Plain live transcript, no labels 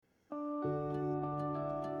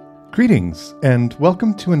Greetings, and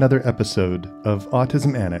welcome to another episode of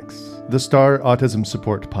Autism Annex, the Star Autism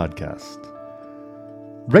Support Podcast.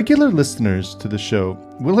 Regular listeners to the show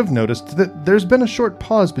will have noticed that there's been a short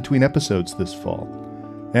pause between episodes this fall.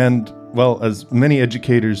 And, well, as many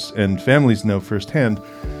educators and families know firsthand,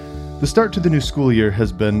 the start to the new school year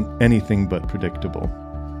has been anything but predictable.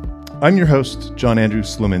 I'm your host, John Andrew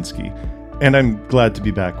Slominski, and I'm glad to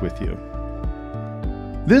be back with you.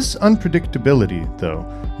 This unpredictability, though,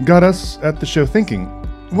 got us at the show thinking,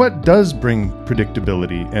 what does bring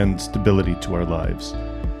predictability and stability to our lives?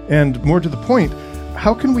 And more to the point,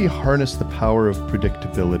 how can we harness the power of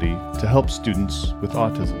predictability to help students with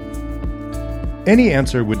autism? Any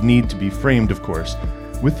answer would need to be framed, of course,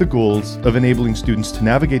 with the goals of enabling students to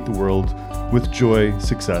navigate the world with joy,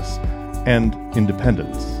 success, and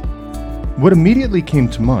independence. What immediately came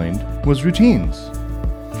to mind was routines.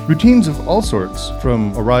 Routines of all sorts,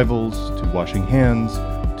 from arrivals to washing hands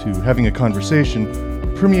to having a conversation,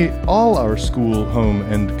 permeate all our school, home,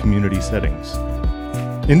 and community settings.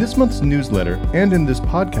 In this month's newsletter and in this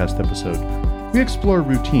podcast episode, we explore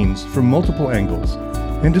routines from multiple angles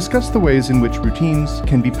and discuss the ways in which routines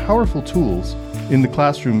can be powerful tools in the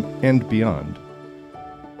classroom and beyond.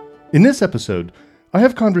 In this episode, I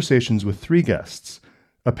have conversations with three guests: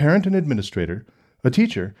 a parent and administrator, a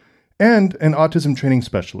teacher, and an autism training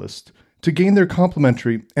specialist, to gain their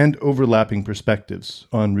complementary and overlapping perspectives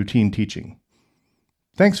on routine teaching.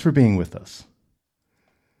 Thanks for being with us.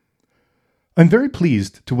 I'm very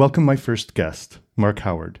pleased to welcome my first guest, Mark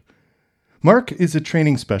Howard. Mark is a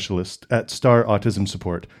training specialist at Star Autism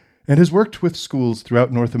Support and has worked with schools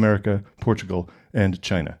throughout North America, Portugal, and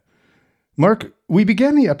China. Mark, we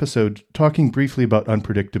began the episode talking briefly about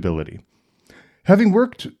unpredictability. Having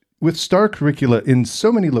worked with STAR curricula in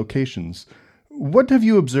so many locations, what have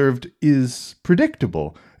you observed is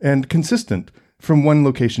predictable and consistent from one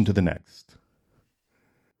location to the next?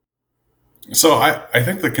 So I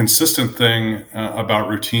think the consistent thing about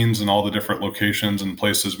routines in all the different locations and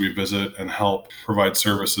places we visit and help provide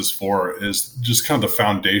services for is just kind of the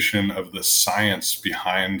foundation of the science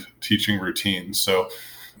behind teaching routines. So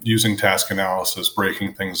using task analysis,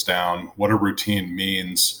 breaking things down, what a routine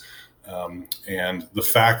means, and the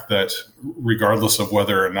fact that regardless of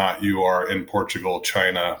whether or not you are in Portugal,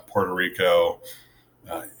 China, Puerto Rico,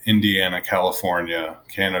 Indiana, California,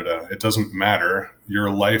 Canada, it doesn't matter. Your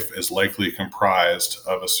life is likely comprised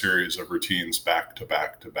of a series of routines back to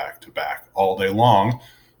back to back to back all day long,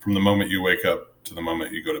 from the moment you wake up to the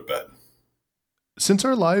moment you go to bed. Since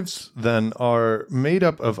our lives, then, are made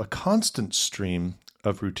up of a constant stream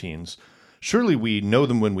of routines, surely we know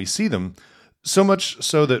them when we see them, so much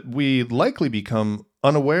so that we likely become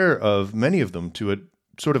unaware of many of them to a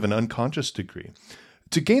sort of an unconscious degree.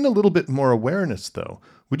 To gain a little bit more awareness, though,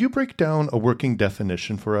 would you break down a working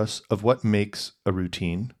definition for us of what makes a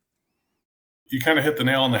routine? You kind of hit the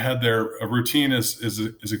nail on the head there. A routine is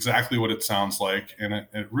exactly what it sounds like. And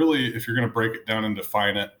it really, if you're going to break it down and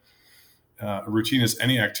define it, a routine is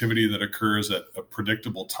any activity that occurs at a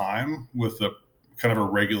predictable time with a kind of a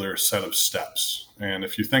regular set of steps. And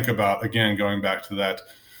if you think about, again, going back to that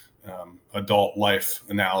adult life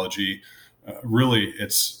analogy, really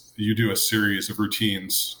it's you do a series of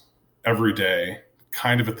routines every day,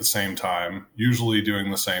 kind of at the same time, usually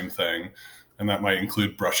doing the same thing. And that might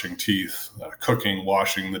include brushing teeth, cooking,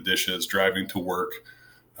 washing the dishes, driving to work,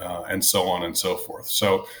 and so on and so forth.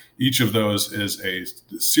 So each of those is a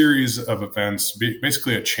series of events,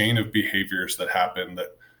 basically a chain of behaviors that happen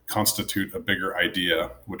that constitute a bigger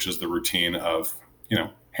idea, which is the routine of,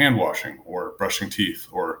 hand washing or brushing teeth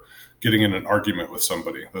or getting in an argument with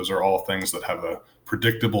somebody. Those are all things that have a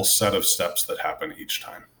predictable set of steps that happen each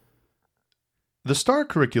time. The STAR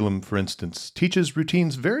curriculum, for instance, teaches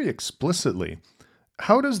routines very explicitly.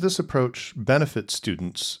 How does this approach benefit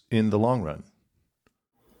students in the long run?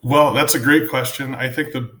 Well, that's a great question. I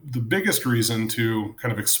think the biggest reason to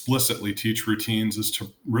kind of explicitly teach routines is to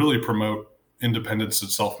really promote independence and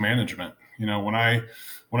self-management.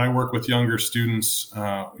 When I work with younger students,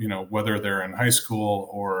 whether they're in high school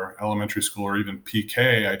or elementary school or even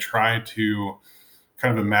PK, I try to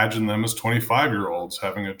kind of imagine them as 25-year-olds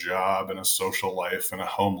having a job and a social life and a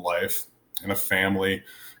home life and a family,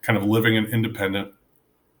 kind of living an independent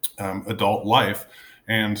adult life.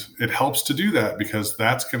 And it helps to do that because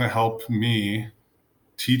that's going to help me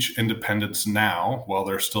teach independence now while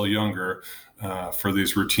they're still younger for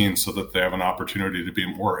these routines so that they have an opportunity to be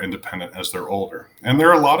more independent as they're older. And there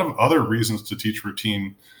are a lot of other reasons to teach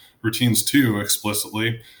routines too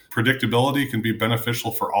explicitly. Predictability can be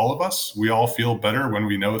beneficial for all of us. We all feel better when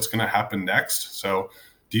we know it's going to happen next. So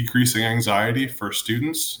decreasing anxiety for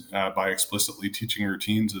students by explicitly teaching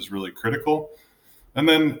routines is really critical. And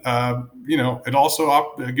then, it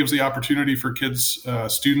also it gives the opportunity for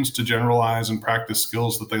students to generalize and practice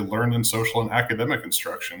skills that they learned in social and academic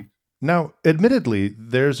instruction. Now, admittedly,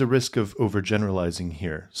 there's a risk of overgeneralizing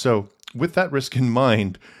here. So with that risk in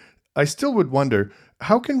mind, I still would wonder,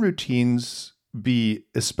 how can routines be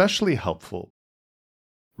especially helpful?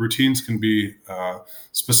 Routines can be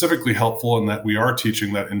specifically helpful in that we are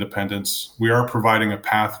teaching that independence. We are providing a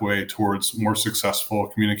pathway towards more successful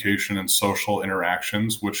communication and social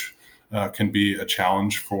interactions, which can be a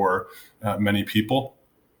challenge for many people.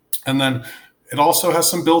 And then it also has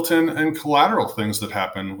some built-in and collateral things that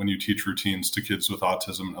happen when you teach routines to kids with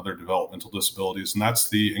autism and other developmental disabilities. And that's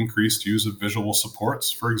the increased use of visual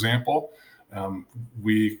supports, for example.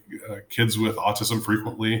 Kids with autism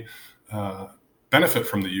frequently benefit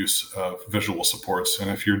from the use of visual supports. And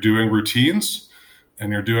if you're doing routines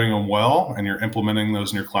and you're doing them well and you're implementing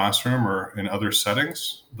those in your classroom or in other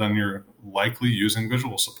settings, then you're likely using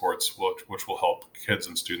visual supports, which will help kids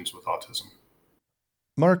and students with autism.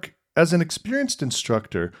 Mark, as an experienced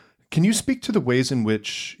instructor, can you speak to the ways in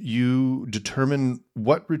which you determine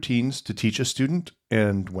what routines to teach a student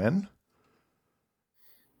and when?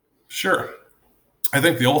 Sure. I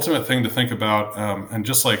think the ultimate thing to think about, and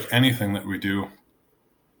just like anything that we do,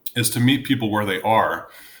 is to meet people where they are.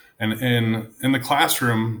 And in the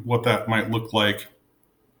classroom, what that might look like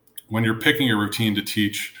when you're picking a routine to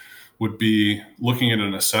teach would be looking at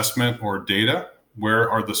an assessment or data. Where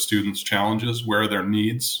are the students' challenges? Where are their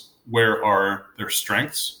needs? Where are their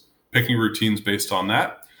strengths? Picking routines based on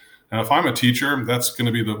that. And if I'm a teacher, that's going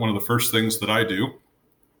to be one of the first things that I do.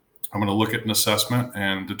 I'm going to look at an assessment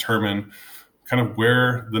and determine kind of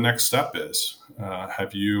where the next step is.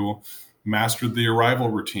 Have you mastered the arrival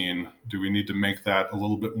routine? Do we need to make that a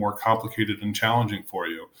little bit more complicated and challenging for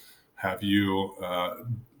you? Have you,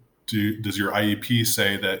 does your IEP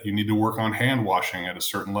say that you need to work on hand washing at a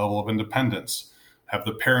certain level of independence? Have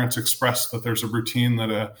the parents expressed that there's a routine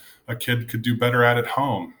that a kid could do better at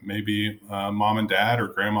home? Maybe mom and dad or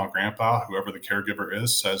grandma, grandpa, whoever the caregiver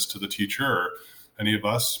is, says to the teacher or any of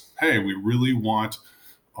us, hey, we really want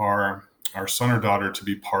our son or daughter to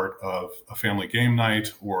be part of a family game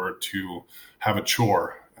night or to have a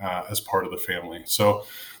chore as part of the family. So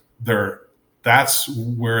that's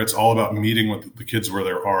where it's all about meeting with the kids where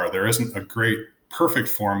they are. There isn't a great perfect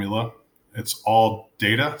formula. It's all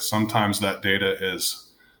data. Sometimes that data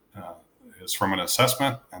is from an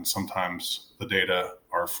assessment, and sometimes the data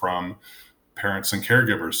are from parents and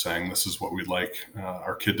caregivers saying this is what we'd like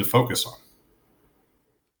our kid to focus on.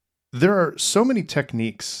 There are so many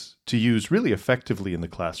techniques to use really effectively in the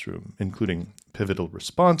classroom, including pivotal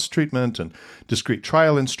response treatment and discrete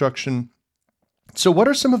trial instruction. So what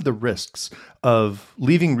are some of the risks of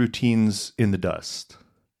leaving routines in the dust?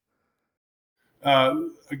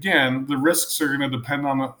 Again, the risks are going to depend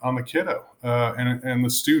on the kiddo and the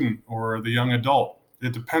student or the young adult.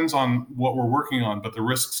 It depends on what we're working on, but the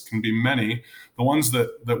risks can be many. The ones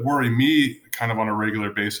that worry me kind of on a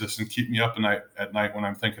regular basis and keep me up at night when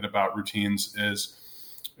I'm thinking about routines is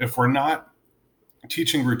if we're not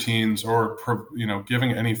teaching routines or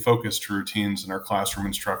giving any focus to routines in our classroom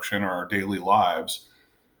instruction or our daily lives,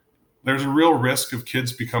 there's a real risk of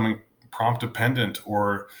kids becoming prompt dependent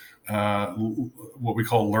or what we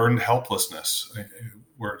call learned helplessness,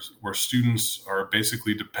 where students are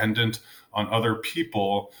basically dependent on other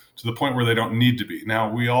people to the point where they don't need to be. Now,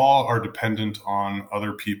 we all are dependent on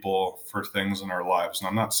other people for things in our lives, and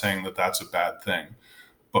I'm not saying that that's a bad thing.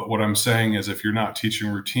 But what I'm saying is if you're not teaching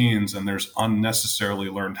routines and there's unnecessarily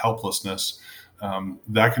learned helplessness,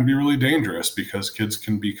 that can be really dangerous because kids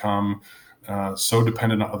can become so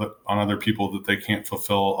dependent on other people that they can't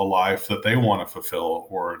fulfill a life that they want to fulfill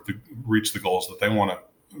or reach the goals that they want to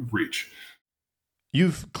reach.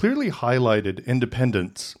 You've clearly highlighted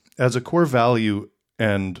independence as a core value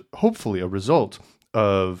and hopefully a result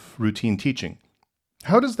of routine teaching.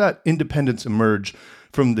 How does that independence emerge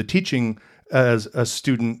from the teaching as a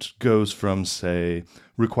student goes from, say,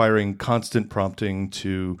 requiring constant prompting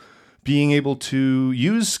to being able to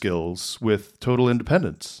use skills with total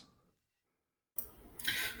independence?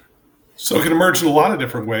 So it can emerge in a lot of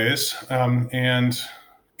different ways, and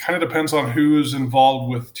kind of depends on who's involved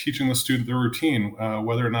with teaching the student the routine,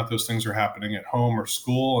 whether or not those things are happening at home or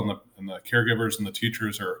school, and the caregivers and the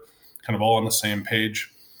teachers are kind of all on the same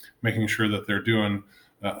page, making sure that they're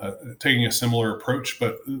taking a similar approach.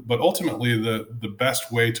 But ultimately, the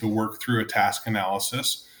best way to work through a task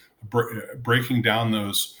analysis, breaking down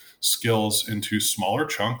those skills into smaller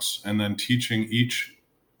chunks, and then teaching each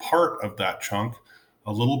part of that chunk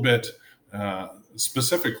a little bit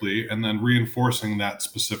specifically, and then reinforcing that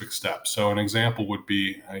specific step. So an example would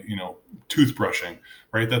be, toothbrushing,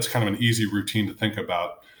 right? That's kind of an easy routine to think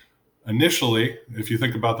about. Initially, if you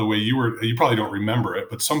think about the way you probably don't remember it,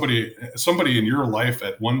 but somebody in your life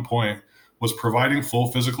at one point was providing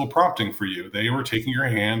full physical prompting for you. They were taking your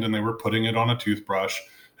hand and they were putting it on a toothbrush,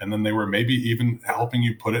 and then they were maybe even helping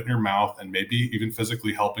you put it in your mouth, and maybe even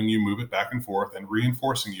physically helping you move it back and forth and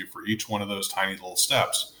reinforcing you for each one of those tiny little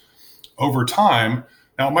steps. Over time,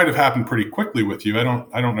 now it might have happened pretty quickly with you. I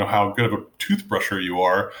don't know how good of a toothbrusher you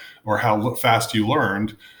are or how fast you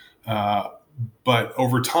learned, but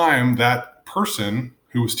over time, that person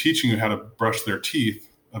who was teaching you how to brush their teeth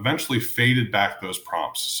eventually faded back those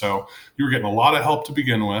prompts. So you were getting a lot of help to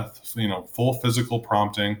begin with, full physical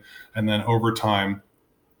prompting, and then over time,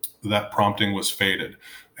 that prompting was faded.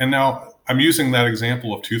 And now I'm using that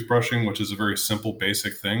example of toothbrushing, which is a very simple,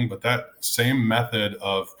 basic thing, but that same method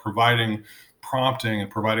of providing prompting and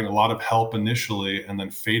providing a lot of help initially and then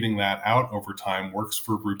fading that out over time works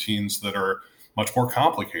for routines that are much more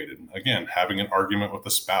complicated. Again, having an argument with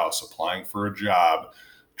a spouse, applying for a job,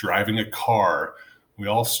 driving a car. We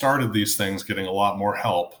all started these things getting a lot more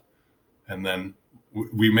help, and then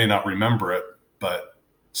we may not remember it, but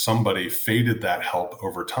somebody faded that help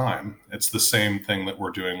over time. It's the same thing that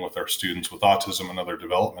we're doing with our students with autism and other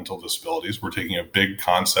developmental disabilities. We're taking a big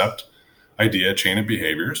concept, idea, chain of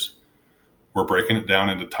behaviors. We're breaking it down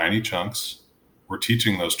into tiny chunks. We're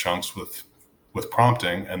teaching those chunks with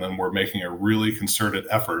prompting, and then we're making a really concerted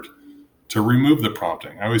effort to remove the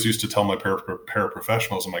prompting. I always used to tell my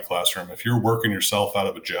paraprofessionals in my classroom, if you're working yourself out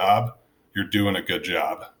of a job, you're doing a good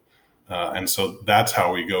job. And so that's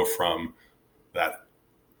how we go from that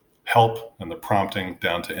help and the prompting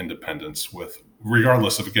down to independence, with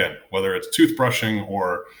regardless of, again, whether it's toothbrushing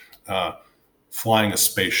or flying a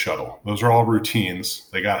space shuttle. Those are all routines.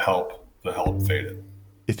 They got help. The help faded.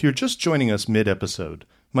 If you're just joining us mid-episode,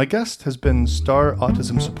 my guest has been STAR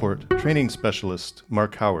Autism Support Training Specialist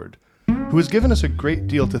Mark Howard, who has given us a great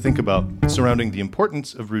deal to think about surrounding the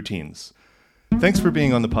importance of routines. Thanks for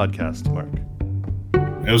being on the podcast, Mark.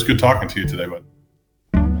 It was good talking to you today, bud.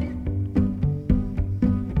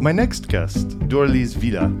 My next guest, Doralice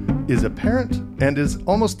Vida, is a parent and is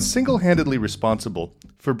almost single-handedly responsible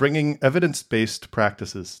for bringing evidence-based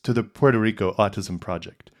practices to the Puerto Rico Autism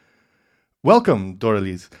Project. Welcome,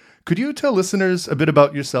 Doralice. Could you tell listeners a bit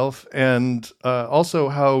about yourself and also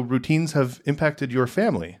how routines have impacted your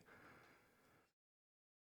family?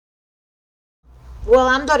 Well,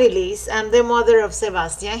 I'm Doralice. I'm the mother of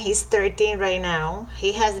Sebastian. He's 13 right now.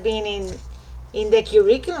 He has been in the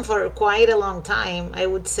curriculum for quite a long time. I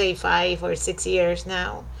would say 5 or 6 years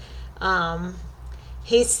now.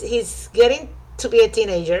 He's getting to be a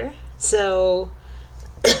teenager, so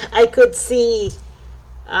I could see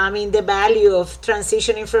the value of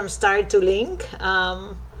transitioning from STAR to LINC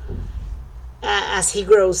as he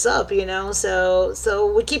grows up,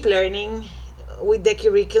 So we keep learning with the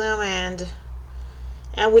curriculum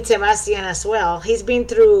and with Sebastian as well. He's been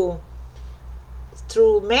through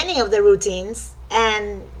many of the routines,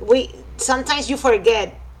 and sometimes you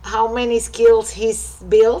forget how many skills he's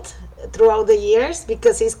built throughout the years,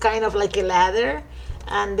 because he's kind of like a ladder,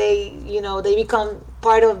 and they become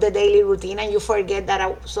part of the daily routine, and you forget that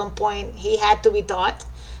at some point he had to be taught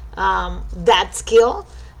that skill.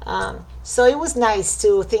 So it was nice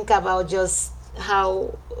to think about just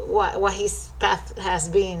what his path has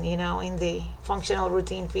been, in the functional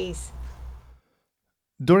routine piece.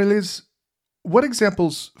 Doralice, what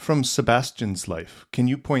examples from Sebastian's life can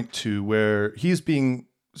you point to where he is being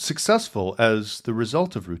successful as the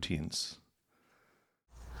result of routines?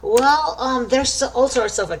 Well, there's all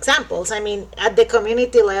sorts of examples. At the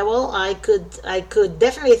community level, I could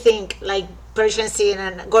definitely think like proficiency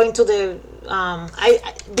and going to the.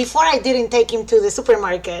 Before I didn't take him to the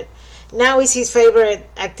supermarket. Now it's his favorite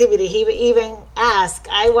activity. He even asked,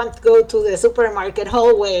 "I want to go to the supermarket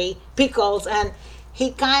hallway, pickles," and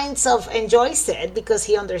he kind of enjoys it because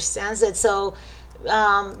he understands it. So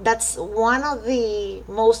that's one of the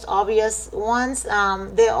most obvious ones.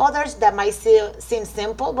 The others that might seem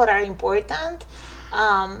simple but are important: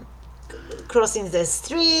 crossing the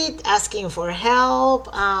street, asking for help.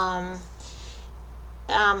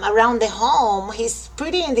 Around the home, he's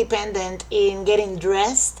pretty independent in getting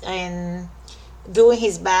dressed and doing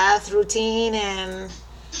his bath routine and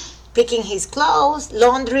picking his clothes.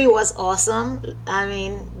 Laundry was awesome.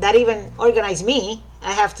 That even organized me,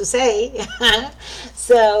 I have to say.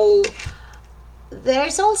 So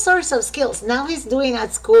there's all sorts of skills. Now he's doing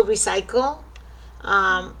at school recycle,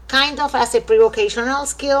 kind of as a pre-vocational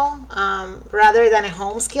skill rather than a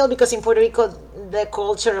home skill, because in Puerto Rico the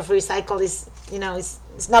culture of recycle is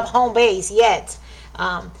it's not home base yet,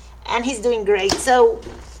 and he's doing great. So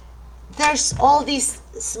there's all these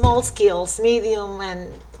small skills, medium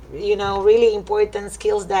and really important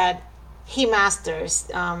skills that he masters.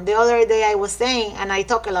 The other day I was saying, and I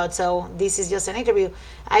talk a lot, so this is just an interview.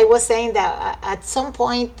 I was saying that at some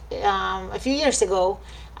point a few years ago,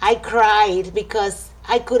 I cried because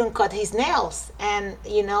I couldn't cut his nails, and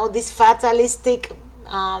this fatalistic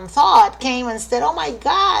thought came and said, "Oh my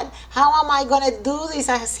God, how am I gonna do this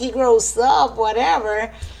as he grows up?"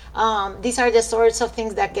 Whatever. These are the sorts of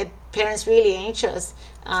things that get parents really anxious.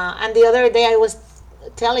 And the other day I was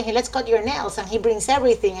telling him, "Let's cut your nails," and he brings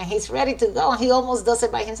everything and he's ready to go, and he almost does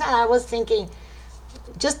it by himself. I was thinking,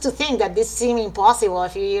 just to think that this seemed impossible a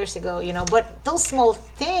few years ago, but those small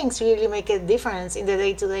things really make a difference in the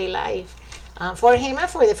day-to-day life for him and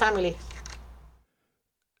for the family.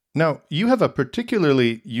 Now, you have a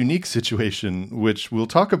particularly unique situation, which we'll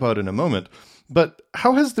talk about in a moment, but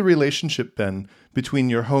how has the relationship been between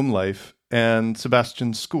your home life and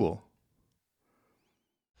Sebastian's school?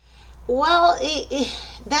 Well,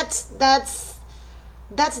 that's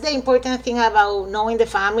the important thing about knowing the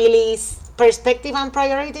family's perspective and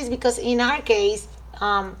priorities, because in our case,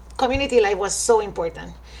 community life was so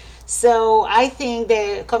important. So I think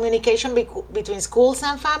the communication between schools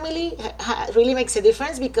and family really makes a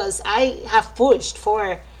difference, because I have pushed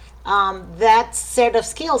for that set of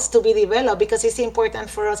skills to be developed, because it's important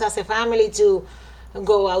for us as a family to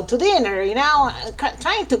go out to dinner,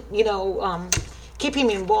 trying to, keep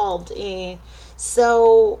him involved.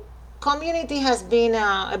 So community has been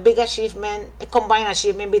a big achievement, a combined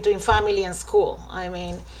achievement between family and school.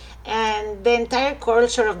 And the entire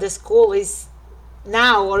culture of the school is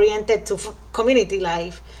now oriented to community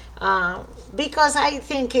life, because I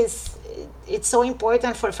think it's so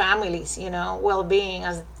important for families, well-being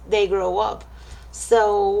as they grow up.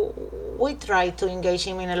 So we try to engage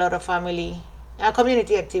him in a lot of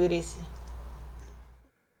community activities.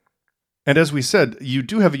 And as we said, you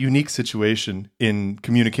do have a unique situation in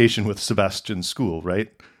communication with Sebastian's school,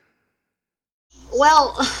 right?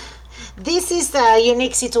 Well, this is a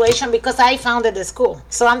unique situation because I founded the school.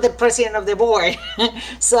 So I'm the president of the board.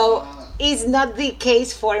 So it's not the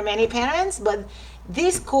case for many parents, but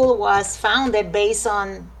this school was founded based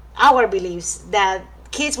on our beliefs that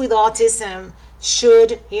kids with autism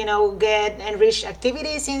should, get enriched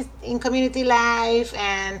activities in community life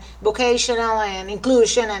and vocational and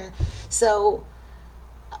inclusion. And so,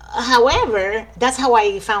 however, that's how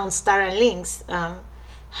I found Star and Links.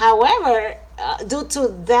 However, due to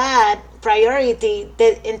that priority,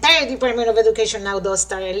 the entire Department of Education now does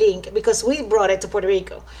Star and Link, because we brought it to Puerto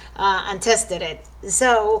Rico and tested it.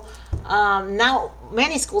 So now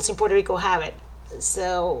many schools in Puerto Rico have it.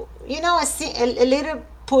 So, a little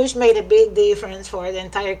push made a big difference for the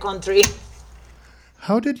entire country.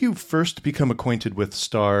 How did you first become acquainted with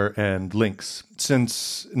Star and Links,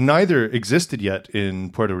 since neither existed yet in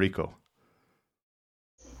Puerto Rico?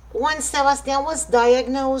 When Sebastian was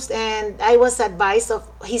diagnosed and I was advised of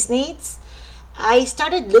his needs, I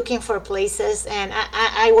started looking for places, and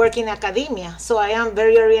I work in academia, so I am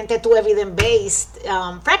very oriented to evidence-based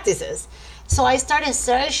practices. So I started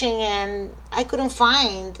searching, and I couldn't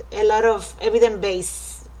find a lot of evidence-based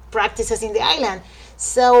practices in the island.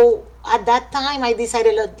 So at that time, I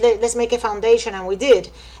decided, let's make a foundation, and we did.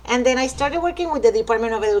 And then I started working with the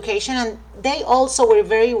Department of Education, and they also were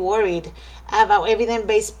very worried about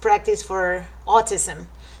evidence-based practice for autism.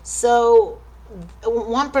 So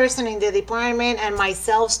one person in the department and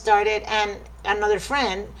myself started, and another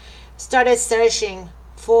friend started searching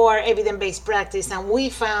for evidence-based practice, and we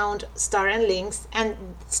found Star and Links. And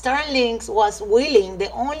Star and Links was the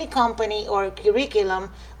only company or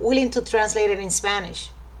curriculum willing to translate it in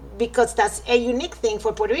Spanish, because that's a unique thing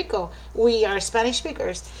for Puerto Rico. We are Spanish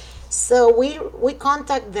speakers. So we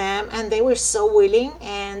contact them, and they were so willing,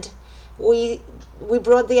 and we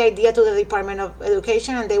brought the idea to the Department of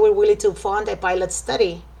Education, and they were willing to fund a pilot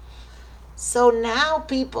study. So now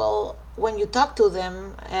people, when you talk to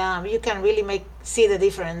them, you can really see the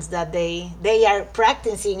difference, that they are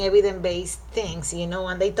practicing evidence-based things,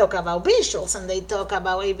 and they talk about visuals, and they talk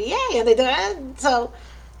about ABA, and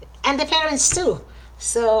and the parents too.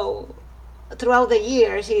 So throughout the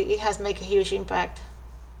years, it has made a huge impact.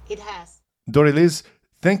 It has. Doreliz,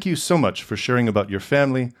 thank you so much for sharing about your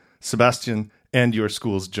family, Sebastian, and your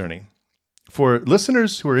school's journey. For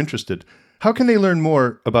listeners who are interested, how can they learn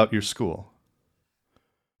more about your school?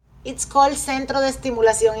 It's called Centro de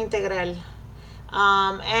Estimulación Integral.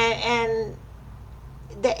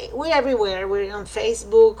 We're everywhere. We're on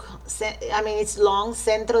Facebook. It's long,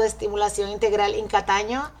 Centro de Estimulación Integral in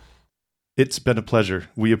Cataño. It's been a pleasure.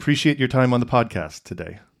 We appreciate your time on the podcast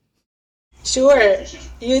today. Sure.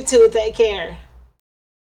 You too. Take care.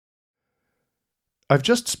 I've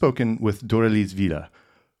just spoken with Doraliz Villa,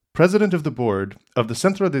 president of the board of the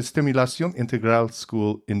Centro de Estimulación Integral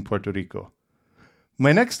School in Puerto Rico.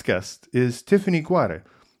 My next guest is Tiffany Guare,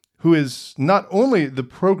 who is not only the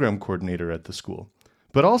program coordinator at the school,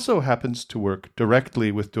 but also happens to work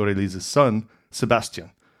directly with Doraliz's son, Sebastian.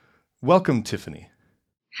 Welcome, Tiffany.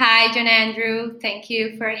 Hi, John Andrew. Thank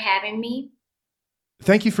you for having me.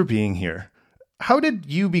 Thank you for being here. How did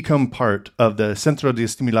you become part of the Centro de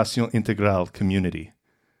Estimulación Integral community?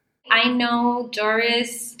 I know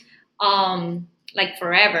Doris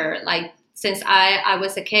forever, since I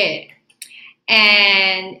was a kid.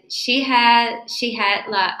 And she had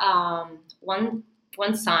one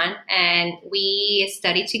son, and we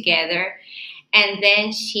studied together. And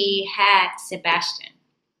then she had Sebastian.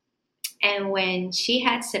 And when she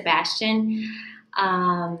had Sebastian,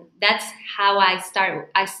 that's how I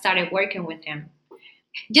started working with him.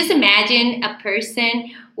 Just imagine a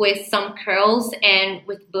person with some curls and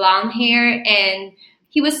with blonde hair, and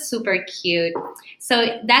he was super cute.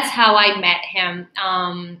 So that's how I met him.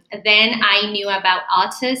 Then I knew about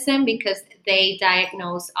autism because they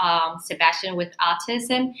diagnosed Sebastian with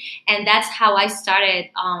autism, and that's how I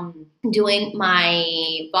started doing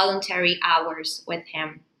my voluntary hours with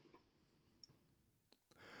him.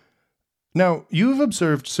 Now, you've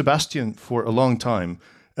observed Sebastian for a long time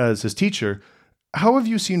as his teacher. How have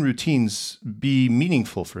you seen routines be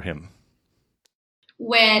meaningful for him?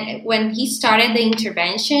 When he started the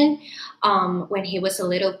intervention, when he was a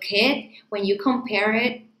little kid, when you compare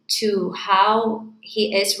it to how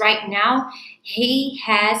he is right now, his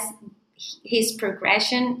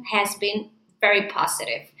progression has been very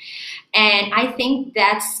positive. And I think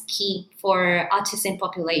that's key for autism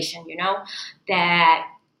population,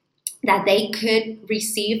 that they could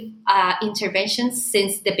receive intervention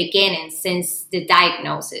since the beginning, since the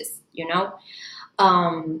diagnosis,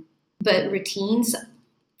 But routines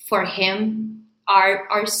for him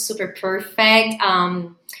are super perfect.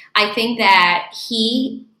 I think that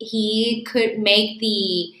he could make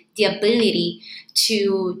the ability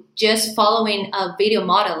to just following a video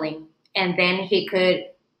modeling, and then he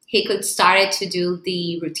could start to do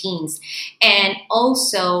the routines. And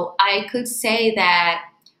also, I could say that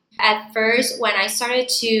at first, when I started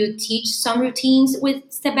to teach some routines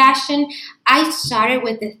with Sebastian, I started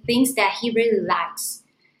with the things that he really likes.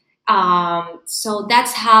 So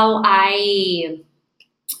that's how I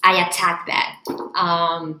attacked that.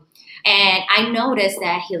 And I noticed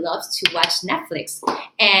that he loves to watch Netflix.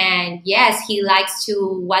 And yes, he likes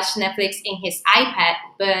to watch Netflix in his iPad,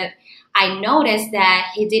 but I noticed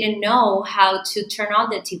that he didn't know how to turn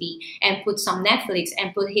on the TV and put some Netflix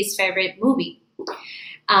and put his favorite movie.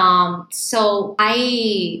 So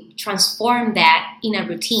I transformed that in a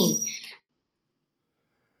routine.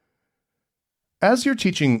 As you're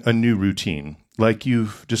teaching a new routine, like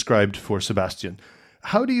you've described for Sebastian,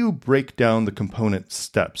 how do you break down the component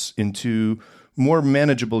steps into more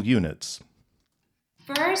manageable units?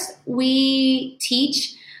 First, we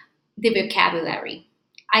teach the vocabulary.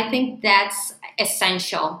 I think that's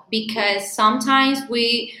essential because sometimes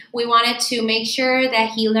we wanted to make sure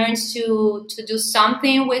that he learns to do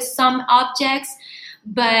something with some objects,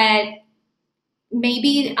 but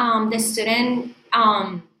maybe the student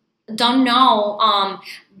don't know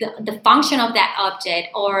the function of that object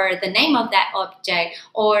or the name of that object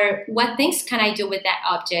or what things can I do with that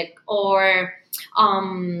object or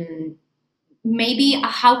maybe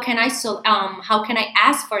how can I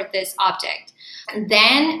ask for this object. And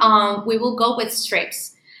then we will go with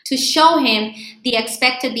strips to show him the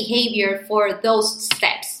expected behavior for those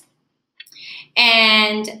steps.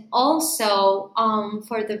 And also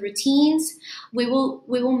for the routines, we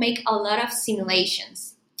will make a lot of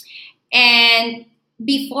simulations. And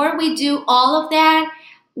before we do all of that,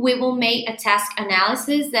 we will make a task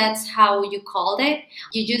analysis. That's how you called it.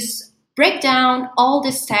 You just break down all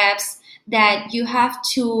the steps that you have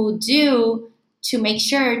to do to make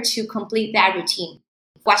sure to complete that routine.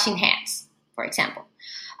 Washing hands, for example.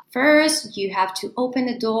 First, you have to open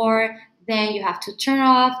the door, then you have to turn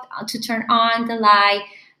on the light,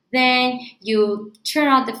 then you turn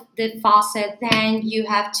on the faucet, then you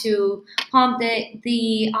have to pump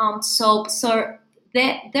the soap. So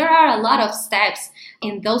there are a lot of steps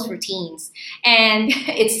in those routines, and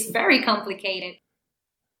it's very complicated.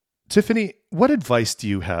 Tiffany, what advice do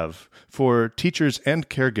you have for teachers and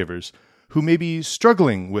caregivers who may be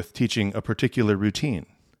struggling with teaching a particular routine?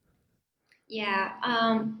 Yeah,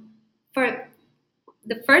 for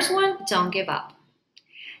the first one, don't give up.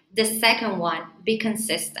 The second one, be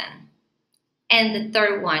consistent. And the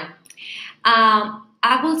third one,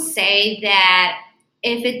 I will say that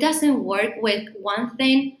if it doesn't work with one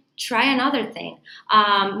thing, try another thing.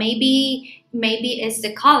 Maybe it's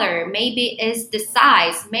the color, maybe it's the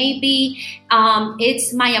size, maybe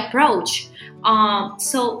it's my approach.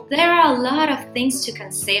 So there are a lot of things to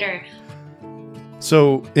consider.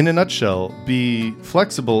 So, in a nutshell, be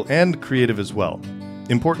flexible and creative as well.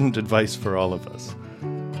 Important advice for all of us.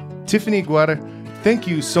 Tiffany Guare, thank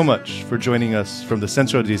you so much for joining us from the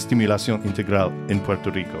Centro de Estimulación Integral in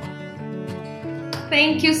Puerto Rico.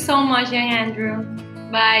 Thank you so much, young Andrew.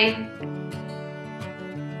 Bye.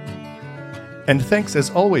 And thanks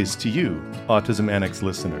as always to you, Autism Annex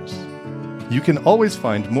listeners. You can always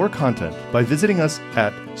find more content by visiting us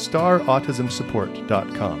at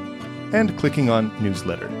starautismsupport.com and clicking on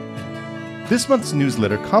Newsletter. This month's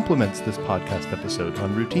newsletter complements this podcast episode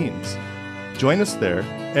on routines. Join us there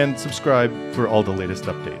and subscribe for all the latest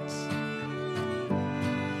updates.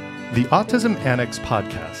 The Autism Annex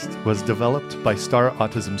podcast was developed by Star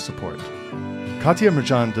Autism Support. Katia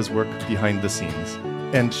Merjan does work behind the scenes,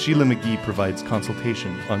 and Sheila McGee provides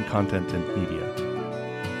consultation on content and media.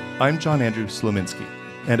 I'm John Andrew Slominski,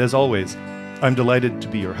 and as always, I'm delighted to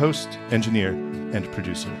be your host, engineer, and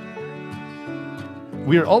producer.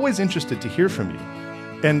 We are always interested to hear from you,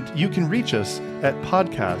 and you can reach us at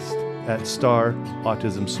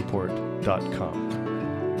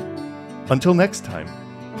podcast@starautismsupport.com. Until next time,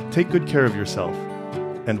 take good care of yourself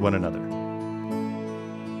and one another.